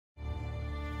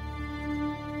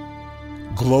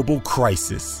global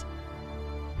crisis,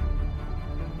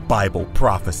 Bible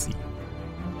prophecy,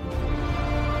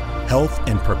 health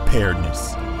and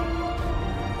preparedness.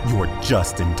 You're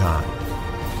just in time.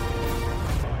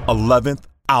 11th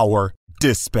Hour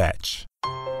Dispatch.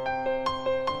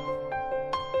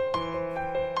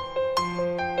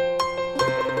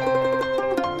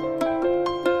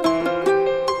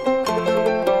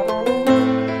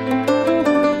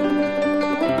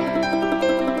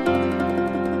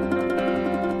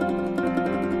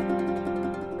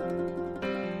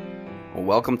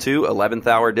 Welcome to 11th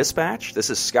Hour Dispatch. This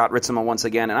is Scott Ritzema once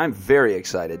again, and I'm very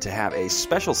excited to have a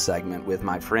special segment with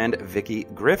my friend Vicki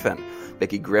Griffin.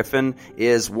 Vicki Griffin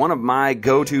is one of my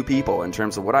go-to people in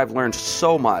terms of what I've learned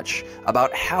so much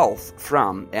about health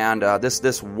from. And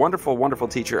this wonderful, wonderful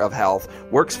teacher of health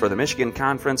works for the Michigan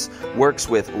Conference, works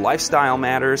with Lifestyle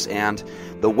Matters, and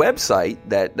the website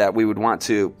that we would want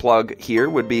to plug here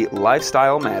would be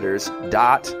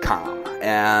lifestylematters.com.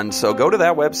 And so go to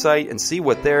that website and see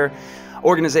what their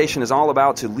organization is all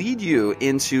about to lead you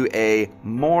into a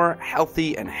more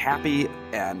healthy and happy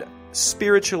and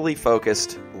spiritually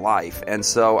focused life. And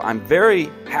so I'm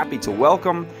very happy to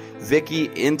welcome Vicki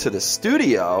into the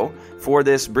studio for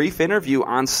this brief interview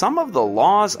on some of the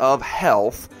laws of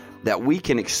health that we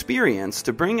can experience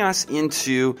to bring us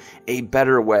into a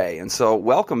better way. And so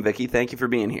welcome, Vicki. Thank you for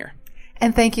being here.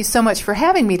 And thank you so much for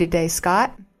having me today,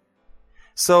 Scott.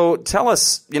 So tell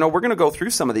us, we're going to go through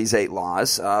some of these 8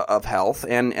 laws of health,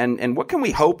 and what can we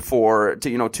hope for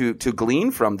to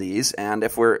glean from these? And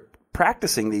if we're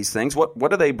practicing these things,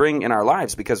 what do they bring in our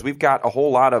lives? Because we've got a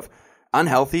whole lot of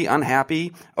unhealthy,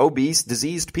 unhappy, obese,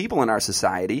 diseased people in our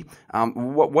society.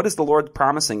 What is the Lord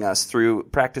promising us through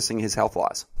practicing His health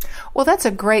laws? Well, that's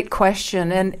a great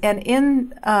question. And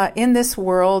in this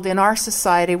world, in our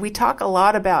society, we talk a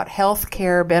lot about health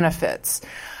care benefits.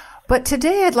 But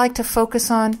today I'd like to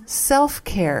focus on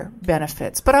self-care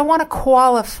benefits. But I want to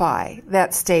qualify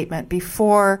that statement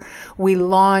before we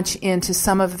launch into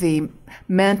some of the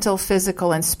mental,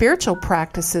 physical, and spiritual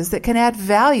practices that can add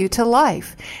value to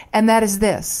life. And that is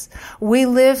this. We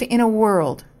live in a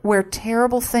world where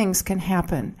terrible things can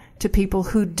happen to people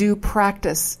who do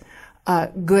practice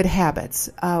good habits.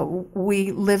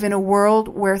 We live in a world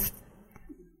where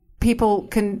people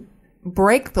can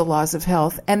break the laws of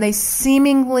health, and they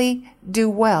seemingly do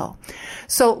well.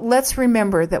 So let's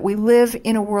remember that we live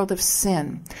in a world of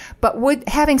sin. But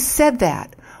having said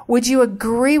that, would you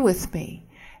agree with me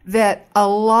that a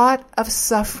lot of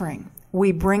suffering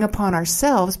we bring upon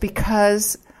ourselves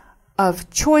because of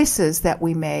choices that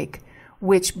we make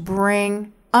which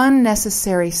bring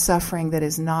unnecessary suffering that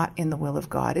is not in the will of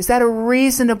God? Is that a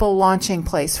reasonable launching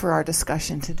place for our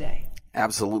discussion today?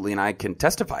 Absolutely, and I can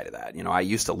testify to that. I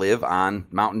used to live on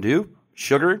Mountain Dew,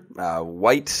 sugar,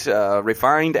 white,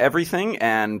 refined everything,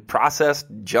 and processed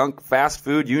junk, fast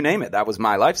food, you name it. That was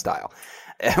my lifestyle.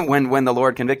 And when the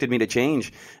Lord convicted me to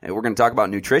change, and we're going to talk about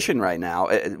nutrition right now,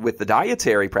 with the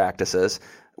dietary practices,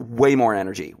 way more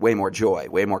energy, way more joy,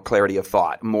 way more clarity of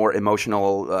thought, more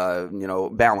emotional,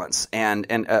 balance, and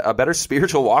a better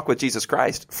spiritual walk with Jesus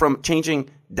Christ from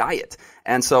changing diet.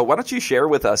 And so why don't you share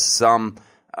with us some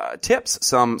tips,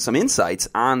 some insights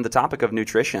on the topic of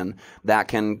nutrition that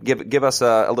can give us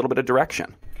a little bit of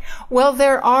direction? Well,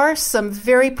 there are some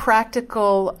very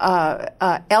practical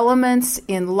elements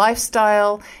in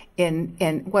lifestyle,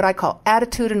 in what I call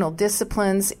attitudinal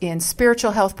disciplines, in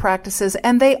spiritual health practices,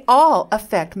 and they all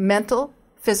affect mental,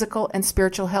 physical, and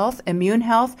spiritual health, immune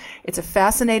health. It's a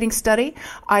fascinating study.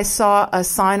 I saw a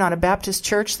sign on a Baptist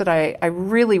church that I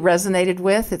really resonated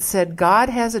with. It said, God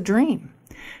has a dream.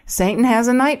 Satan has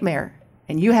a nightmare,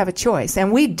 and you have a choice.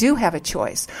 And we do have a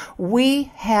choice. We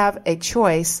have a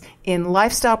choice in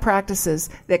lifestyle practices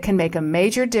that can make a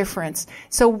major difference.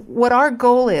 So what our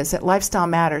goal is at Lifestyle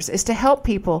Matters is to help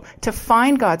people to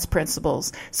find God's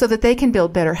principles so that they can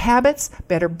build better habits,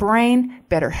 better brain,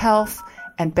 better health,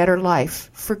 and better life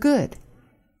for good.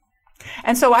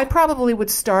 And so I probably would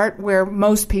start where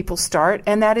most people start,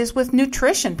 and that is with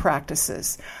nutrition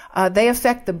practices. They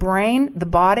affect the brain, the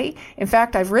body. In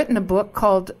fact, I've written a book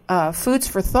called Foods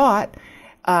for Thought,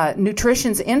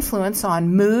 Nutrition's Influence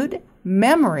on Mood,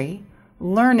 Memory,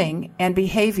 Learning, and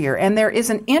Behavior. And there is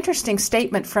an interesting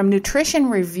statement from Nutrition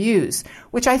Reviews,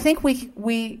 which I think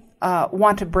we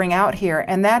want to bring out here,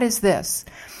 and that is this.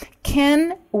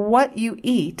 Can what you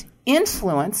eat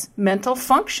influence mental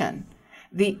function?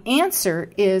 The answer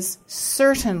is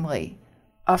certainly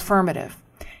affirmative.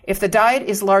 If the diet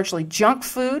is largely junk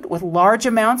food with large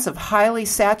amounts of highly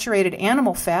saturated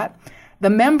animal fat, the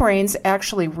membranes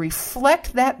actually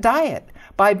reflect that diet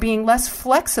by being less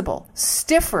flexible,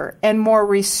 stiffer, and more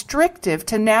restrictive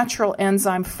to natural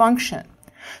enzyme function.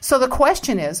 So the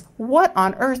question is, what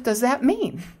on earth does that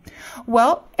mean?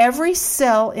 Well, every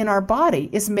cell in our body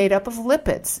is made up of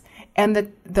lipids,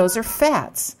 and those are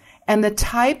fats. And the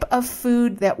type of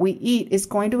food that we eat is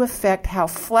going to affect how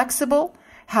flexible,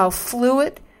 how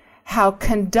fluid, how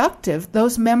conductive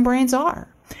those membranes are.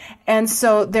 And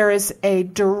so there is a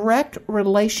direct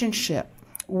relationship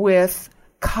with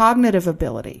cognitive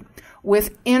ability,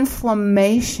 with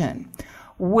inflammation,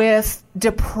 with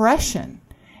depression,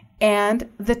 and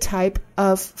the type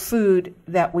of food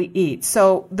that we eat.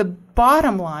 So the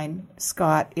bottom line,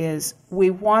 Scott, is we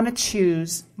want to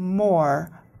choose more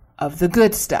of the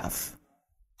good stuff.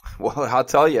 Well, I'll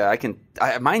tell you,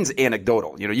 mine's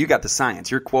anecdotal. You got the science.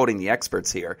 You're quoting the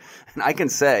experts here. And I can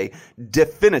say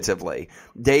definitively,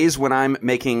 days when I'm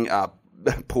making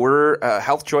poorer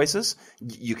health choices,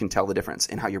 you can tell the difference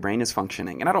in how your brain is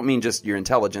functioning. And I don't mean just your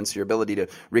intelligence, your ability to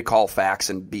recall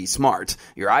facts and be smart,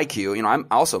 your IQ. I'm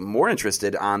also more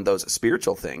interested on those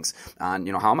spiritual things, on,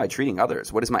 how am I treating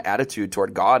others? What is my attitude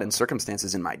toward God and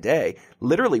circumstances in my day?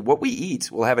 Literally, what we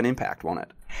eat will have an impact, won't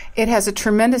it? It has a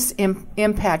tremendous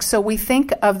impact. So we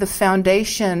think of the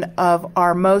foundation of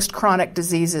our most chronic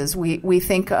diseases. We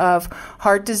think of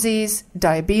heart disease,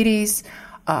 diabetes,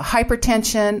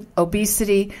 hypertension,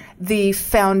 obesity. The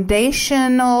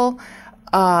foundational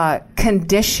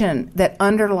condition that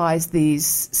underlies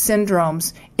these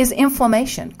syndromes is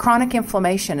inflammation, chronic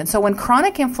inflammation. And so when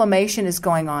chronic inflammation is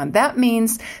going on, that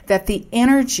means that the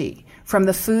energy from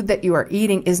the food that you are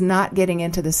eating is not getting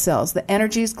into the cells. The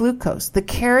energy is glucose. The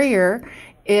carrier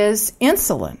is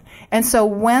insulin. And so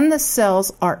when the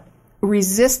cells are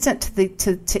resistant to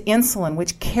insulin,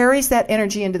 which carries that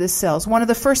energy into the cells, one of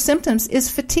the first symptoms is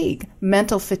fatigue,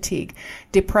 mental fatigue,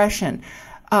 depression.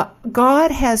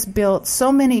 God has built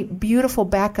so many beautiful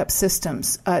backup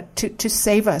systems to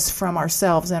save us from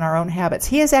ourselves and our own habits.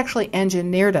 He has actually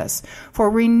engineered us for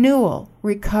renewal,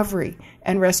 recovery,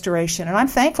 and restoration. And I'm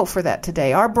thankful for that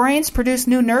today. Our brains produce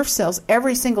new nerve cells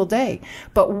every single day.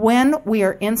 But when we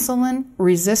are insulin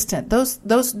resistant,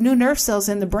 those new nerve cells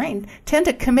in the brain tend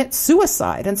to commit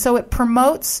suicide. And so it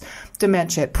promotes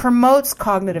dementia. It promotes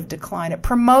cognitive decline. It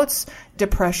promotes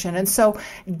depression. And so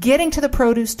getting to the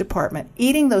produce department,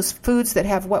 eating those foods that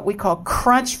have what we call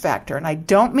crunch factor, and I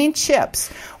don't mean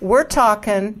chips. We're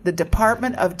talking the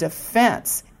Department of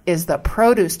Defense is the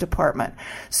produce department.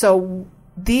 So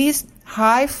these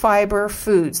high fiber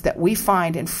foods that we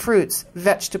find in fruits,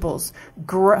 vegetables,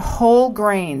 whole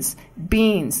grains,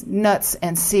 beans, nuts,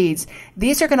 and seeds,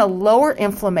 these are going to lower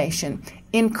inflammation,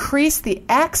 increase the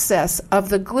access of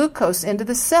the glucose into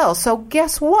the cells. So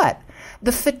guess what?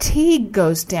 The fatigue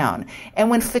goes down. And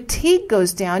when fatigue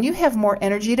goes down, you have more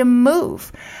energy to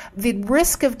move. The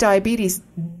risk of diabetes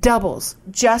doubles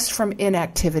just from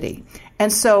inactivity.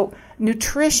 And so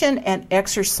nutrition and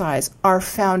exercise are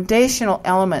foundational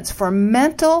elements for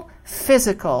mental,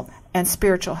 physical, and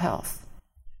spiritual health.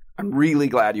 I'm really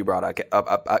glad you brought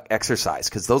up exercise,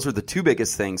 because those are the two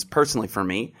biggest things personally for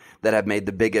me that have made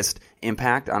the biggest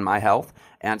impact on my health.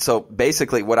 And so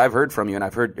basically what I've heard from you, and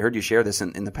I've heard you share this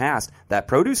in the past, that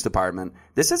produce department,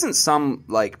 this isn't some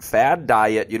like fad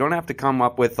diet. You don't have to come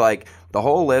up with like the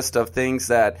whole list of things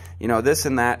that, this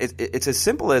and that. It's as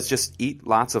simple as just eat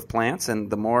lots of plants,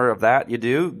 and the more of that you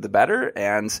do, the better.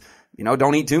 And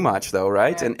don't eat too much though,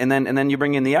 right? Yeah. And then you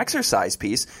bring in the exercise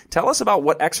piece. Tell us about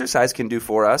what exercise can do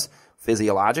for us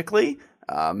physiologically,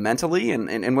 mentally,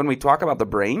 and when we talk about the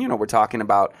brain, we're talking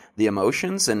about the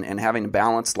emotions and having a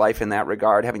balanced life in that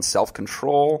regard, having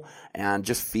self-control and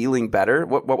just feeling better.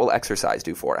 What will exercise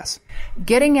do for us?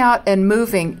 Getting out and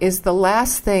moving is the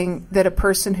last thing that a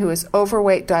person who is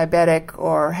overweight, diabetic,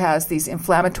 or has these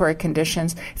inflammatory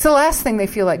conditions, it's the last thing they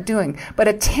feel like doing. But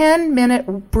a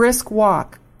 10-minute brisk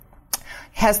walk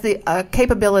has the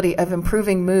capability of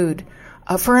improving mood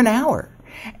for an hour.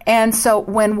 And so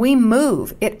when we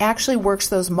move, it actually works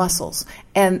those muscles,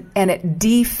 and it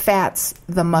defats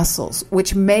the muscles,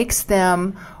 which makes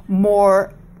them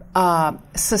more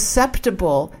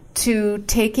susceptible to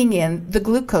taking in the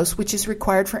glucose, which is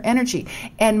required for energy.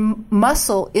 And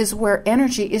muscle is where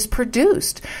energy is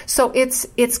produced. So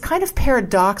it's kind of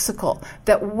paradoxical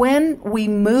that when we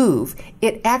move,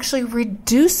 it actually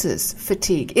reduces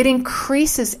fatigue. It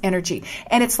increases energy.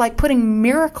 And it's like putting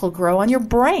Miracle-Gro on your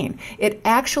brain. It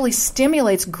actually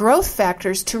stimulates growth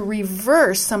factors to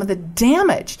reverse some of the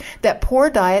damage that poor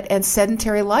diet and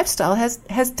sedentary lifestyle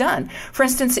has done. For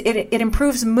instance, it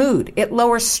improves mood. It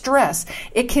lowers stress.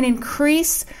 It can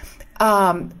increase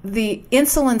the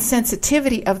insulin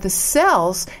sensitivity of the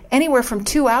cells anywhere from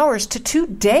 2 hours to 2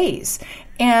 days.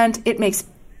 And it makes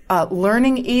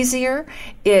learning easier.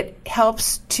 It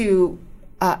helps to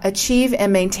achieve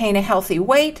and maintain a healthy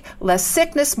weight, less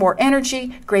sickness, more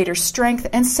energy, greater strength,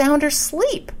 and sounder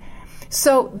sleep.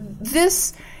 So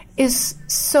this is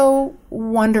so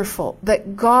wonderful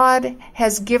that God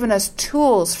has given us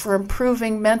tools for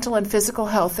improving mental and physical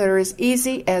health that are as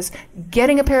easy as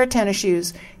getting a pair of tennis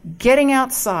shoes, getting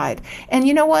outside. And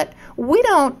you know what? We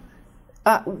don't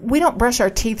brush our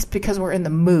teeth because we're in the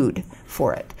mood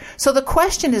for it. So the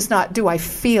question is not, do I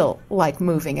feel like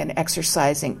moving and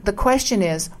exercising? The question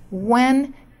is,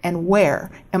 when and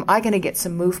where am I going to get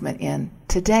some movement in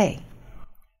today?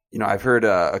 You know, I've heard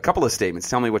a couple of statements.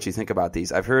 Tell me what you think about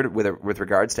these. I've heard with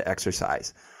regards to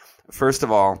exercise. First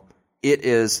of all, it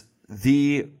is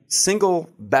the single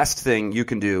best thing you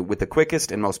can do with the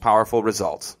quickest and most powerful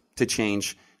results to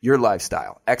change your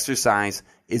lifestyle. Exercise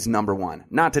is number one.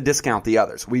 Not to discount the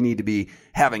others. We need to be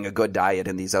having a good diet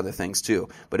and these other things too.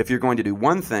 But if you're going to do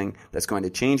one thing that's going to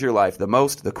change your life the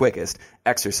most, the quickest,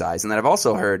 exercise. And then I've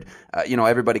also heard,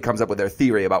 everybody comes up with their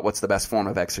theory about what's the best form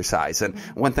of exercise. And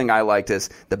one thing I liked is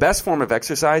the best form of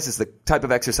exercise is the type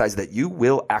of exercise that you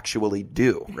will actually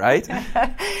do, right?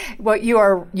 Well,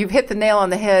 you've hit the nail on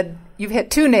the head. You've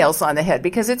hit two nails on the head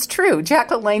because it's true. Jack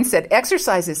LaLanne said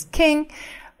exercise is king,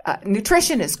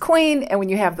 nutrition is queen, and when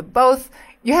you have the both,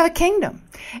 you have a kingdom.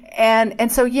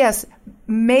 And so, yes,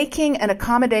 making an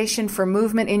accommodation for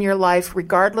movement in your life,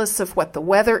 regardless of what the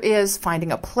weather is,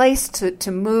 finding a place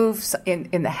to move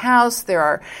in the house. There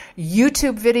are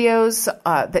YouTube videos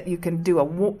that you can do a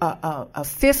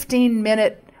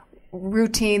 15-minute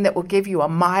routine that will give you a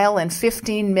mile in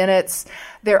 15 minutes.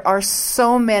 There are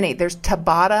so many. There's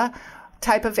Tabata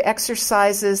type of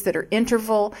exercises that are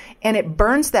interval, and it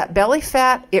burns that belly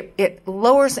fat, it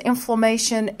lowers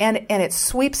inflammation, and it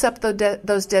sweeps up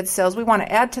those dead cells. We want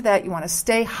to add to that, you want to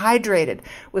stay hydrated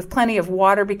with plenty of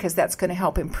water because that's going to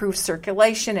help improve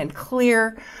circulation and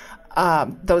clear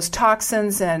those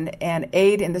toxins and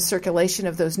aid in the circulation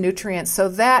of those nutrients. So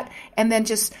that, and then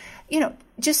just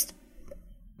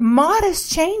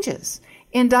modest changes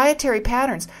in dietary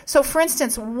patterns. So, for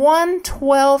instance, 1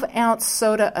 12-ounce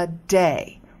soda a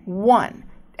day. One.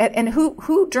 And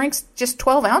who drinks just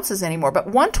 12 ounces anymore? But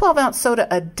 1 12-ounce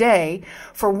soda a day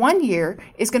for 1 year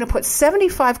is going to put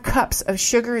 75 cups of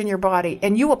sugar in your body,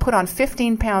 and you will put on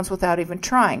 15 pounds without even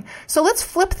trying. So let's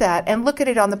flip that and look at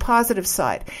it on the positive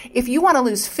side. If you want to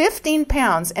lose 15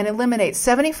 pounds and eliminate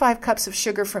 75 cups of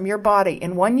sugar from your body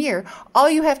in 1 year, all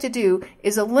you have to do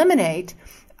is eliminate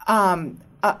 1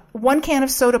 can of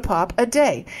soda pop a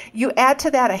day. You add to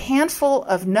that a handful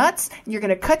of nuts, and you're going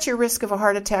to cut your risk of a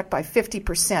heart attack by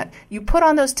 50%. You put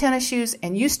on those tennis shoes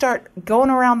and you start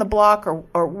going around the block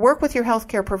or work with your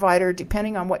healthcare provider,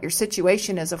 depending on what your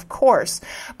situation is, of course.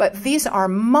 But these are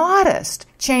modest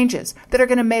changes that are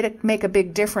going to make a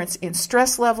big difference in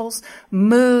stress levels,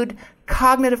 mood,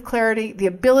 cognitive clarity, the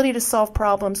ability to solve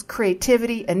problems,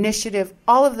 creativity, initiative,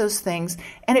 all of those things.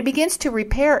 And it begins to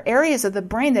repair areas of the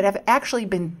brain that have actually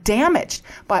been damaged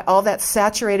by all that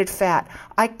saturated fat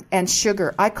and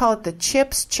sugar. I call it the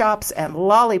chips, chops, and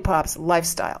lollipops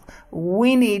lifestyle.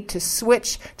 We need to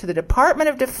switch to the Department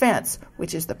of Defense,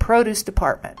 which is the produce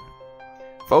department.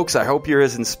 Folks, I hope you're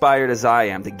as inspired as I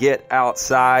am to get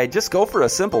outside. Just go for a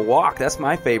simple walk. That's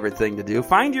my favorite thing to do.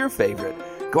 Find your favorite.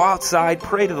 Go outside,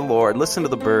 pray to the Lord, listen to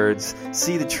the birds,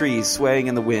 see the trees swaying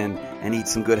in the wind, and eat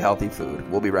some good, healthy food.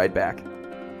 We'll be right back.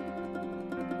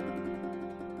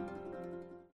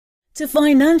 To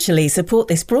financially support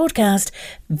this broadcast,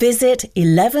 visit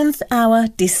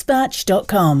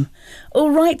 11thhourdispatch.com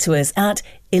or write to us at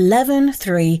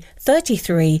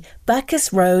 11333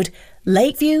 Bacchus Road,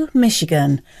 Lakeview,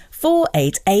 Michigan,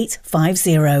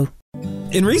 48850.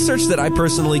 In research that I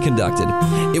personally conducted,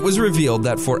 it was revealed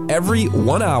that for every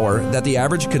 1 hour that the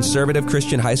average conservative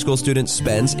Christian high school student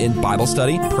spends in Bible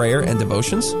study, prayer, and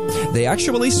devotions, they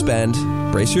actually spend,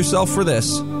 brace yourself for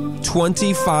this,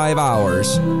 25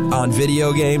 hours on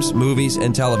video games, movies,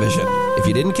 and television. If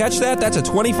you didn't catch that, that's a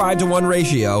 25-to-1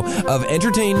 ratio of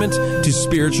entertainment to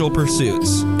spiritual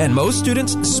pursuits. And most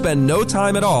students spend no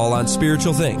time at all on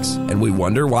spiritual things. And we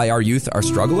wonder why our youth are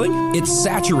struggling? It's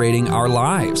saturating our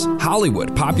lives.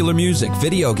 Hollywood, popular music,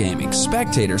 video gaming,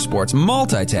 spectator sports,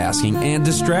 multitasking, and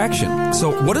distraction.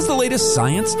 So what does the latest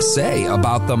science say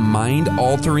about the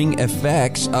mind-altering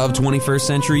effects of 21st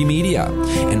century media?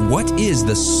 And what is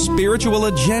the spiritual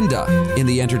agenda in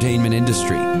the entertainment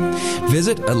industry?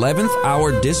 Visit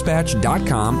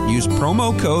 11thhourdispatch.com. Use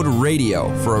promo code RADIO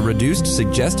for a reduced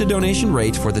suggested donation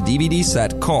rate for the DVD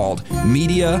set called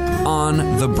Media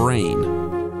on the Brain.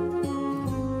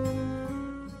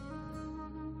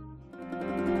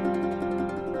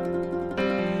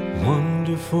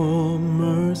 Wonderful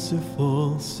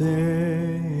merciful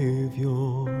Savior,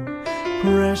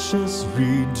 precious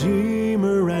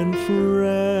Redeemer and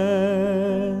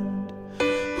friend.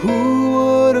 Who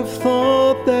would have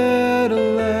thought that a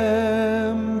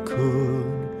lamb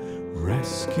could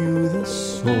rescue the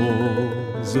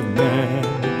souls of man?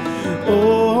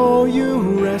 Oh,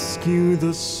 you rescue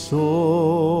the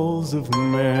souls of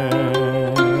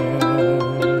man.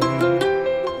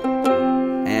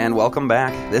 And welcome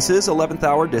back. This is 11th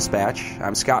Hour Dispatch.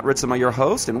 I'm Scott Ritzema, your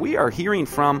host, and we are hearing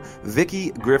from Vicki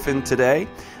Griffin today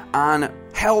on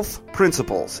health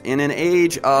principles in an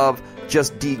age of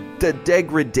just the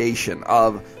degradation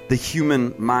of the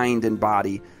human mind and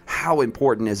body. How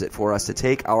important is it for us to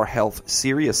take our health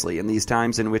seriously in these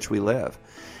times in which we live?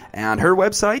 And her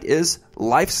website is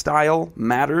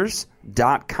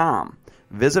lifestylematters.com.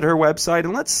 Visit her website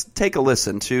and let's take a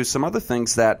listen to some other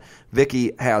things that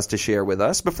Vicki has to share with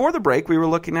us. Before the break, we were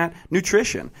looking at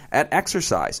nutrition, at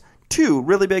exercise. Two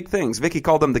really big things. Vicki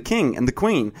called them the king and the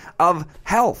queen of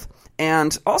health.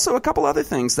 And also a couple other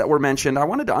things that were mentioned I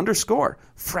wanted to underscore.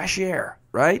 Fresh air,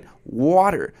 right?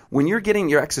 Water. When you're getting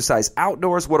your exercise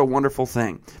outdoors, what a wonderful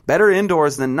thing. Better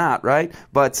indoors than not, right?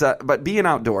 But being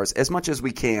outdoors as much as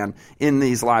we can in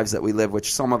these lives that we live,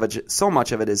 which so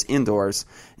much of it is indoors,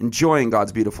 enjoying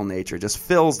God's beautiful nature, just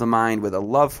fills the mind with a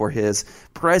love for His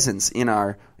presence in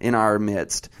our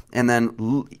midst. And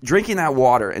then drinking that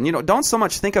water. And, don't so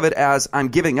much think of it as I'm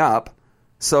giving up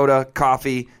soda,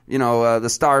 coffee, the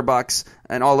Starbucks,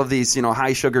 and all of these,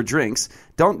 high sugar drinks.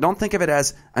 Don't think of it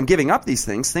as I'm giving up these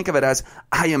things. Think of it as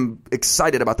I am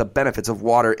excited about the benefits of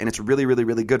water, and it's really, really,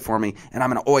 really good for me, and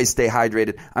I'm going to always stay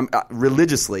hydrated. I'm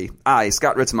religiously,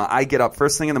 Scott Ritzema, I get up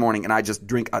first thing in the morning, and I just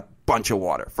drink a bunch of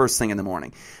water first thing in the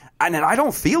morning. And I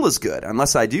don't feel as good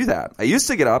unless I do that. I used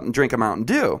to get up and drink a Mountain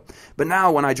Dew, but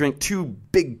now when I drink 2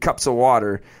 big cups of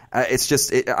water, it's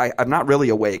just I'm not really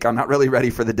awake. I'm not really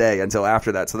ready for the day until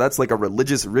after that. So that's like a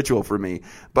religious ritual for me.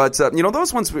 But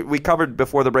those ones we covered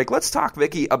before the break. Let's talk,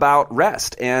 Vicki, about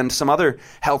rest and some other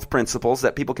health principles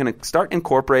that people can start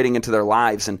incorporating into their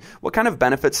lives, and what kind of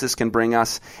benefits this can bring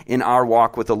us in our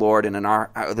walk with the Lord and in our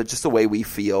just the way we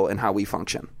feel and how we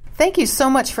function. Thank you so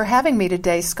much for having me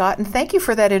today, Scott, and thank you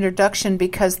for that introduction,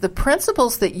 because the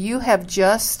principles that you have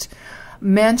just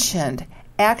mentioned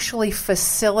actually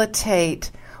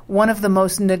facilitate one of the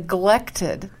most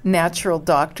neglected natural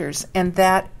doctors, and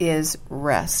that is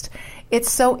rest.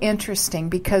 It's so interesting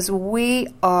because we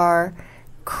are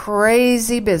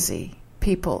crazy busy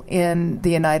people in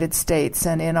the United States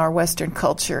and in our Western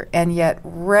culture, and yet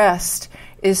rest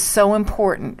is so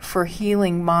important for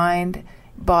healing mind,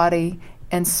 body,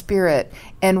 and spirit.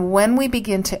 And when we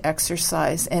begin to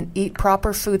exercise and eat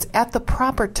proper foods at the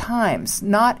proper times,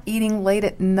 not eating late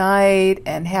at night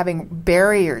and having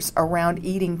barriers around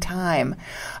eating time,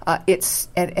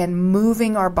 and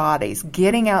moving our bodies,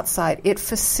 getting outside, it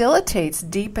facilitates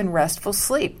deep and restful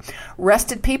sleep.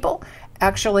 Rested people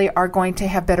actually are going to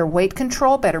have better weight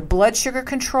control, better blood sugar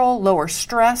control, lower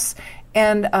stress,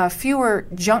 and fewer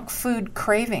junk food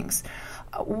cravings.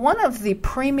 One of the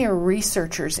premier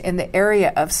researchers in the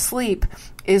area of sleep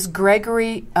is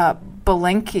Gregory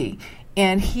Belenky,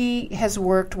 and he has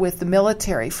worked with the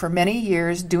military for many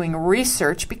years doing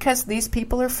research because these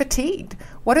people are fatigued.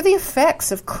 What are the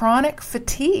effects of chronic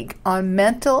fatigue on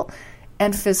mental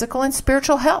and physical and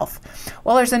spiritual health?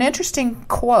 Well, there's an interesting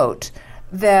quote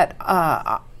that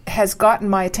has gotten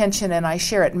my attention, and I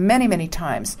share it many, many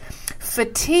times.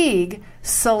 Fatigue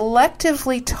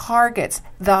selectively targets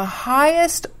the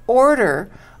highest order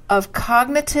of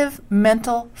cognitive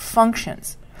mental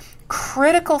functions.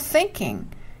 Critical thinking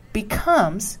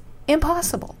becomes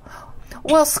impossible.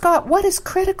 Well, Scott, what is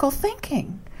critical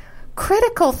thinking?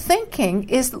 Critical thinking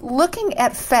is looking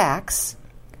at facts,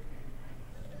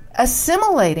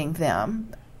 assimilating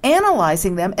them,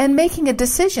 analyzing them, and making a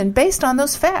decision based on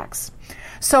those facts.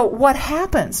 So what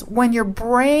happens when your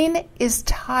brain is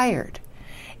tired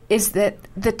is that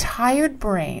the tired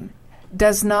brain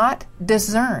does not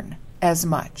discern as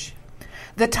much.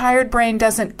 The tired brain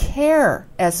doesn't care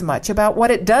as much about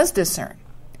what it does discern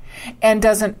and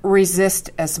doesn't resist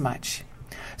as much.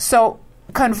 So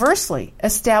conversely,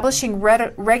 establishing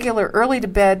regular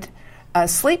early-to-bed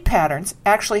sleep patterns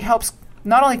actually helps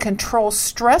not only control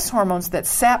stress hormones that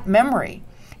sap memory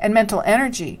and mental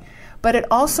energy, but it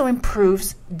also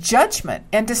improves judgment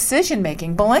and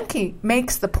decision-making. Belenky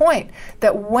makes the point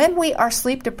that when we are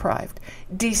sleep-deprived,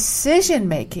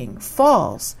 decision-making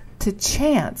falls to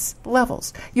chance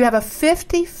levels. You have a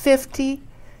 50-50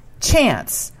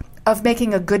 chance of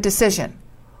making a good decision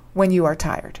when you are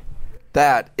tired.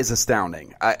 That is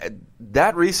astounding.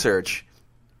 That research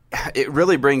it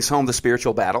really brings home the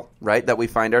spiritual battle, right, that we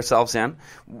find ourselves in.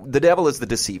 The devil is the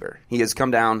deceiver. He has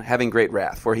come down having great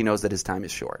wrath, for he knows that his time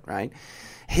is short, right?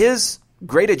 His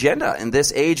great agenda in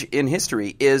this age in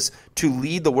history is to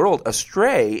lead the world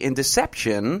astray in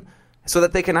deception so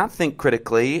that they cannot think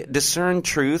critically, discern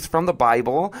truth from the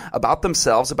Bible about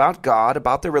themselves, about God,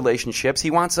 about their relationships.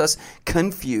 He wants us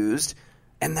confused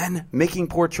and then making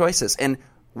poor choices. And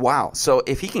wow, so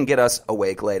if he can get us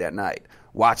awake late at night,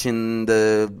 watching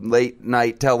the late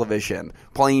night television,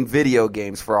 playing video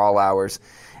games for all hours,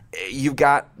 you've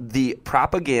got the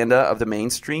propaganda of the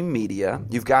mainstream media.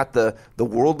 You've got the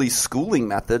worldly schooling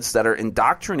methods that are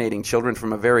indoctrinating children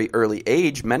from a very early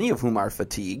age, many of whom are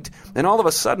fatigued. And all of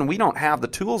a sudden, we don't have the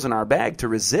tools in our bag to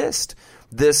resist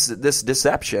this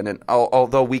deception. And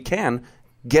although we can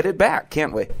get it back,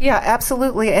 can't we? Yeah,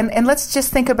 absolutely. And let's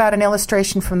just think about an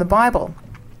illustration from the Bible.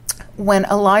 When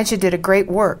Elijah did a great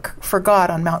work for God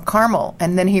on Mount Carmel,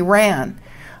 and then he ran,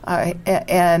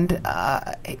 and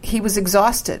he was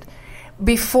exhausted.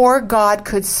 Before God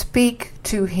could speak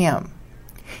to him,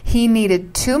 he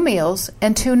needed 2 meals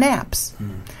and 2 naps.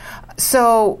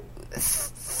 So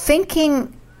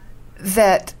thinking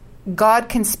that God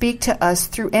can speak to us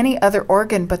through any other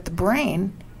organ but the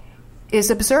brain is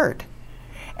absurd.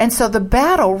 And so the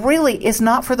battle really is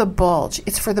not for the bulge,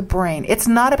 it's for the brain. It's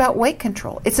not about weight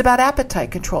control, it's about appetite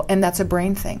control, and that's a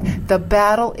brain thing. The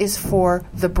battle is for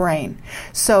the brain.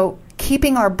 So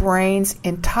keeping our brains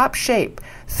in top shape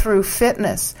through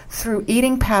fitness, through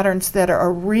eating patterns that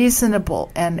are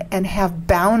reasonable and have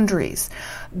boundaries,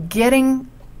 getting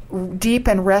deep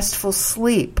and restful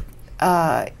sleep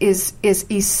is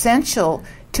essential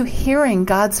to hearing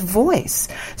God's voice.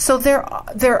 So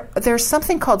there's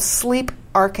something called sleep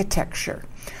architecture.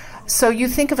 So you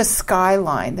think of a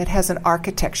skyline that has an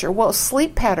architecture. Well,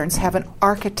 sleep patterns have an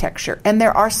architecture, and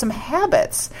there are some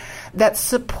habits that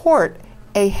support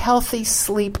a healthy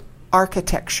sleep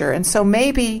architecture. And so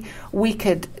maybe we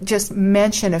could just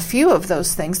mention a few of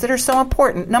those things that are so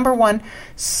important. Number 1,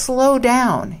 slow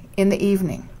down in the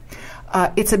evening.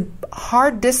 It's a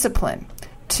hard discipline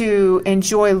to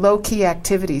enjoy low-key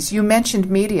activities. You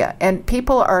mentioned media, and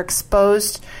people are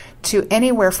exposed to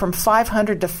anywhere from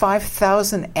 500 to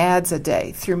 5,000 ads a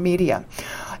day through media.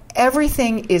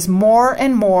 Everything is more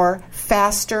and more,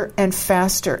 faster and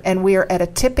faster, and we are at a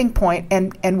tipping point,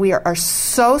 and we are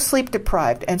so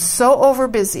sleep-deprived and so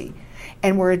overbusy,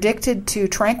 and we're addicted to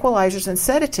tranquilizers and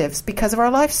sedatives because of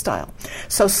our lifestyle.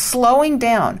 So slowing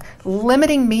down,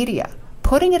 limiting media,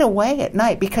 putting it away at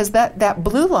night, because that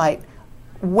blue light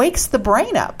wakes the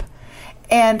brain up,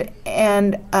 and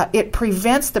it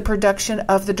prevents the production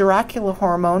of the Dracula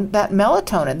hormone, that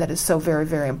melatonin that is so very,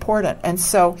 very important. And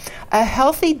so a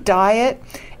healthy diet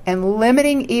and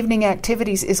limiting evening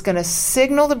activities is going to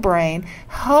signal the brain,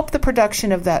 help the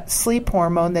production of that sleep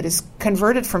hormone that is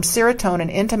converted from serotonin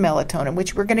into melatonin,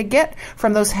 which we're going to get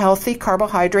from those healthy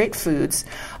carbohydrate foods,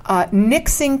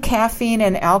 nixing caffeine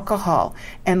and alcohol,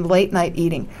 and late night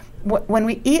eating. When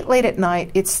we eat late at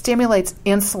night, it stimulates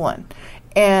insulin,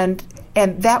 and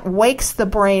that wakes the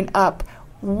brain up.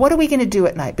 What are we going to do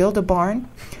at night? Build a barn?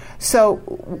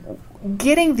 So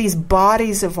getting these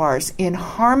bodies of ours in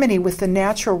harmony with the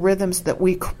natural rhythms that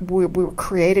we were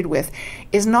created with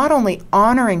is not only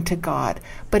honoring to God,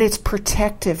 but it's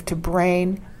protective to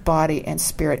brain, body, and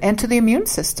spirit, and to the immune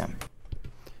system.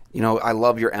 You know, I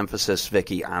love your emphasis,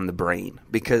 Vicki, on the brain,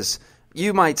 because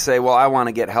you might say, well, I want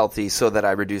to get healthy so that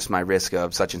I reduce my risk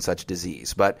of such and such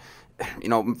disease. But, you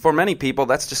know, for many people,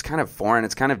 that's just kind of foreign.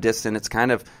 It's kind of distant. It's kind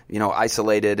of, you know,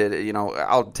 isolated. You know,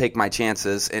 I'll take my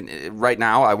chances. And right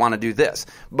now, I want to do this.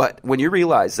 But when you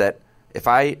realize that if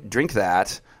I drink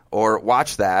that or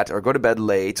watch that or go to bed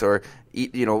late or,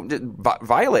 eat, you know,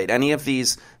 violate any of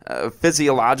these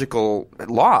physiological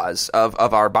laws of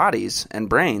our bodies and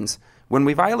brains, when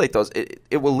we violate those,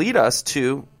 it will lead us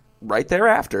to right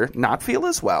thereafter not feel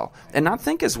as well and not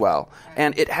think as well.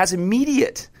 And it has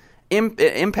immediate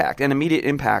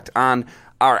impact on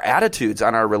our attitudes,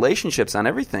 on our relationships, on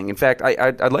everything. In fact,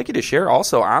 I'd like you to share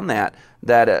also on that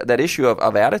issue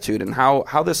of attitude and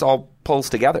how this all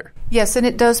pulls together. Yes, and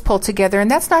it does pull together. And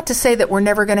that's not to say that we're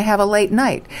never going to have a late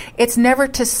night. It's never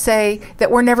to say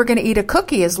that we're never going to eat a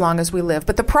cookie as long as we live.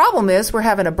 But the problem is we're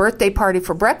having a birthday party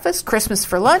for breakfast, Christmas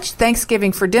for lunch,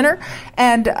 Thanksgiving for dinner,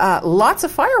 and lots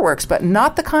of fireworks, but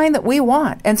not the kind that we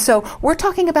want. And so we're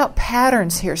talking about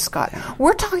patterns here, Scott.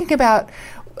 We're talking about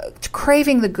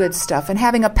craving the good stuff and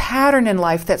having a pattern in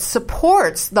life that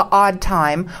supports the odd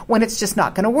time when it's just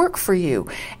not going to work for you.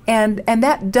 And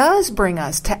that does bring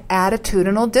us to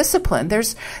attitudinal discipline.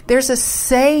 There's a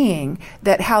saying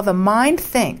that how the mind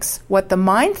thinks, what the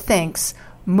mind thinks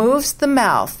moves the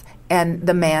mouth, and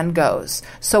the man goes.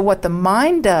 So what the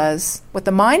mind does, what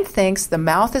the mind thinks, the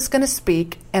mouth is going to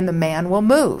speak, and the man will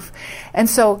move. And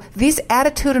so these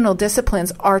attitudinal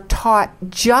disciplines are taught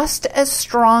just as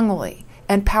strongly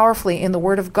and powerfully in the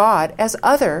Word of God as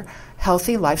other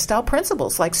healthy lifestyle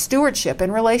principles like stewardship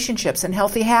and relationships and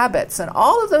healthy habits and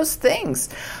all of those things.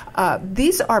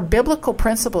 These are biblical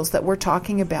principles that we're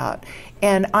talking about.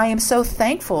 And I am so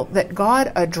thankful that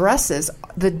God addresses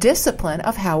the discipline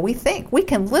of how we think. We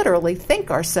can literally think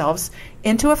ourselves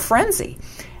into a frenzy.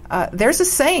 There's a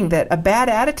saying that a bad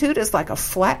attitude is like a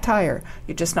flat tire.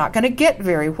 You're just not going to get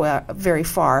very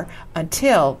far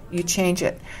until you change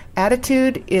it.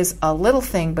 Attitude is a little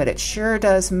thing, but it sure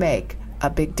does make a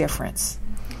big difference.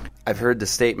 I've heard the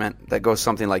statement that goes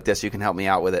something like this. You can help me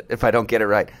out with it if I don't get it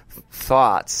right.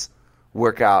 Thoughts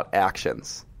work out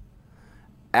actions.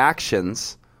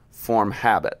 Actions form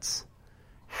habits.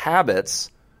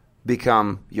 Habits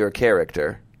become your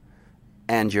character,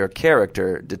 and your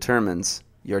character determines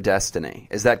your destiny.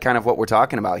 Is that kind of what we're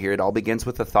talking about here? It all begins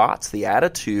with the thoughts. The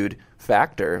attitude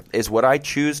factor is what I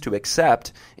choose to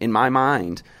accept in my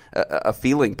mind. A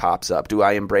feeling pops up. Do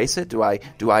I embrace it? Do I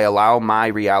allow my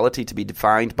reality to be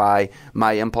defined by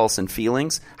my impulse and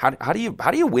feelings? How do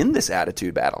you win this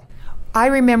attitude battle? I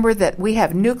remember that we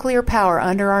have nuclear power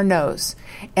under our nose,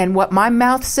 and what my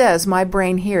mouth says, my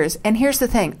brain hears. And here's the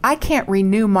thing, I can't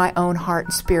renew my own heart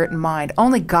and spirit and mind.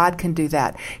 Only God can do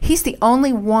that. He's the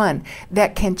only one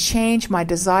that can change my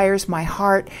desires, my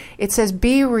heart. It says,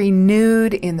 be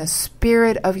renewed in the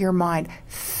spirit of your mind.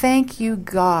 Thank you,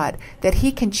 God, that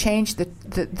He can change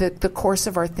the course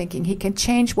of our thinking. He can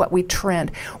change what we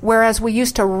trend. Whereas we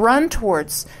used to run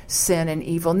towards sin and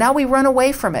evil, now we run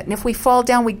away from it. And if we fall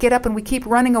down, we get up and we keep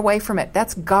running away from it.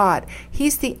 That's God.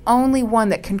 He's the only one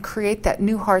that can create that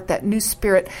new heart, that new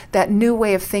spirit, that new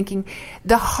way of thinking.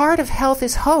 The heart of health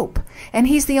is hope. And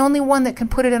He's the only one that can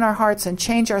put it in our hearts and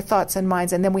change our thoughts and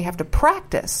minds. And then we have to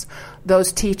practice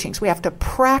those teachings. We have to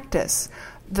practice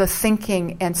the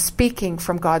thinking and speaking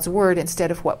from God's Word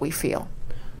instead of what we feel.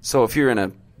 So if you're in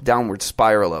a downward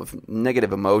spiral of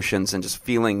negative emotions and just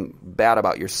feeling bad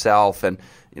about yourself, and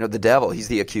the devil, he's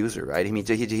the accuser, right?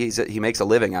 He makes a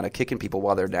living out of kicking people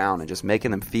while they're down and just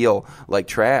making them feel like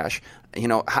trash.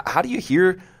 How do you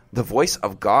hear the voice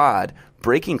of God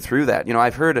breaking through that?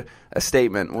 I've heard a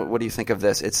statement. What do you think of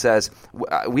this? It says,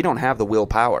 we don't have the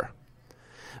willpower,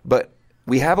 but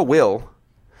we have a will,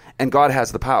 and God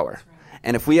has the power.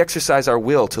 And if we exercise our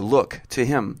will to look to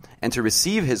Him and to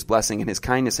receive His blessing and His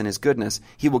kindness and His goodness,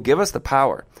 He will give us the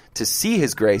power to see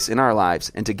His grace in our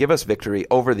lives and to give us victory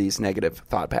over these negative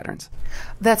thought patterns.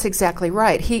 That's exactly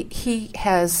right. He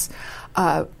has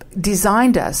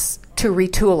designed us to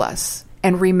retool us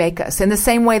and remake us. In the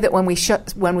same way that when we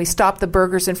stop the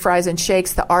burgers and fries and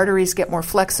shakes, the arteries get more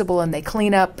flexible and they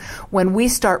clean up. When we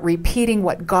start repeating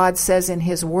what God says in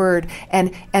His Word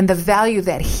and the value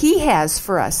that He has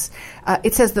for us,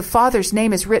 it says the Father's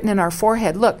name is written in our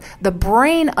forehead. Look, the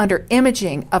brain under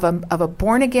imaging of a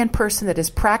born-again person that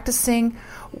is practicing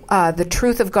the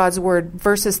truth of God's Word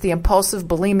versus the impulsive,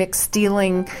 bulimic,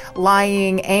 stealing,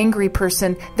 lying, angry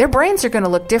person, their brains are going to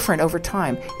look different over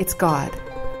time. It's God.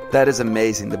 That is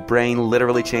amazing. The brain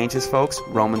literally changes, folks.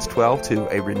 Romans 12,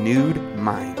 to a renewed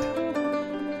mind.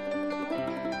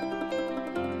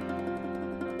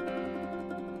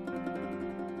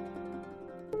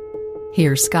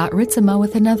 Here's Scott Ritzema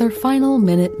with another final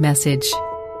minute message.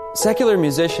 Secular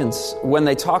musicians, when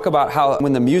they talk about how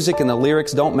when the music and the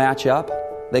lyrics don't match up,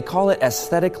 they call it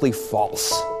aesthetically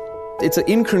false. It's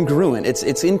incongruent.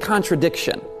 It's in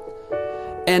contradiction.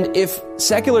 And if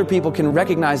secular people can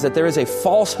recognize that there is a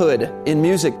falsehood in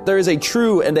music, there is a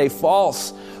true and a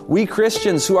false, we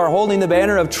Christians who are holding the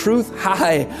banner of truth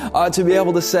high ought to be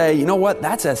able to say, you know what,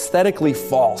 that's aesthetically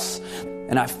false.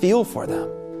 And I feel for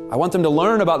them. I want them to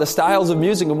learn about the styles of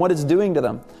music and what it's doing to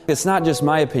them. It's not just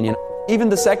my opinion. Even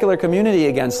the secular community,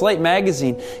 again, Slate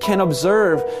Magazine, can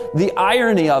observe the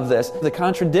irony of this, the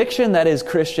contradiction that is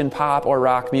Christian pop or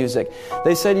rock music.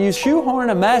 They said you shoehorn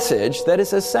a message that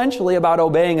is essentially about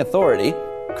obeying authority,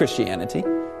 Christianity,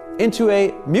 into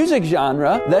a music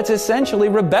genre that's essentially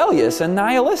rebellious and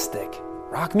nihilistic,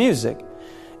 rock music.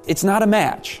 It's not a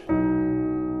match.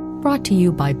 Brought to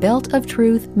you by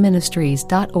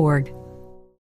beltoftruthministries.org.